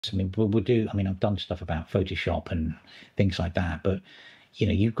I mean, we'll do, I mean, I've done stuff about Photoshop and things like that, but you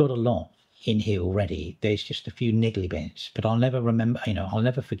know, you've got a lot in here already. There's just a few niggly bits, but I'll never remember, you know, I'll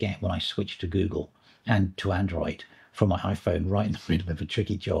never forget when I switched to Google and to Android from my iPhone right in the middle of a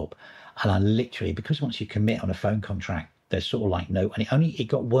tricky job. And I literally, because once you commit on a phone contract, there's sort of like no, and it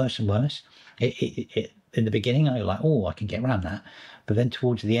got worse and worse. In the beginning, I was like, oh, I can get around that. But then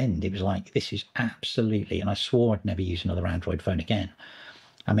towards the end, it was like, this is absolutely, and I swore I'd never use another Android phone again.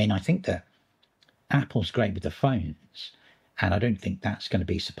 I mean, I think that Apple's great with the phones, and I don't think that's going to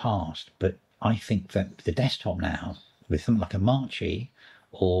be surpassed. But I think that the desktop now, with something like Omarchy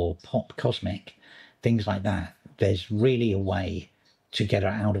or Pop Cosmic, things like that, there's really a way to get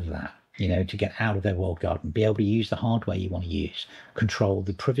out of that, you know, to get out of their walled garden, be able to use the hardware you want to use, control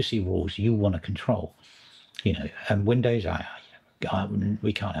the privacy rules you want to control, you know. And Windows,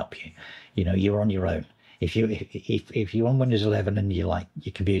 we can't help you. You know, you're on your own. If you're on Windows 11 and you're like,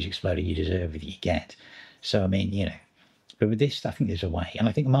 your computer's exploded, you deserve everything you get. So I mean, you know, but with this, I think there's a way. And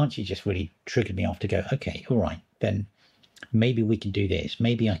I think Omarchy just really triggered me off to go, okay, all right, then maybe we can do this.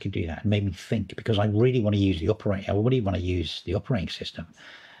 Maybe I could do that. It made me think, because I really want to use the operating system,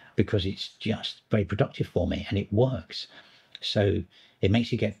 because it's just very productive for me and it works. So it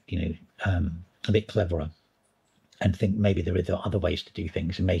makes you get, you know, a bit cleverer and think maybe there are other ways to do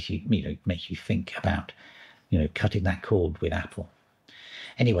things, and makes you think about, you know, cutting that cord with Apple.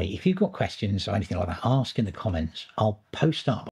 Anyway, if you've got questions or anything like that, ask in the comments. I'll post up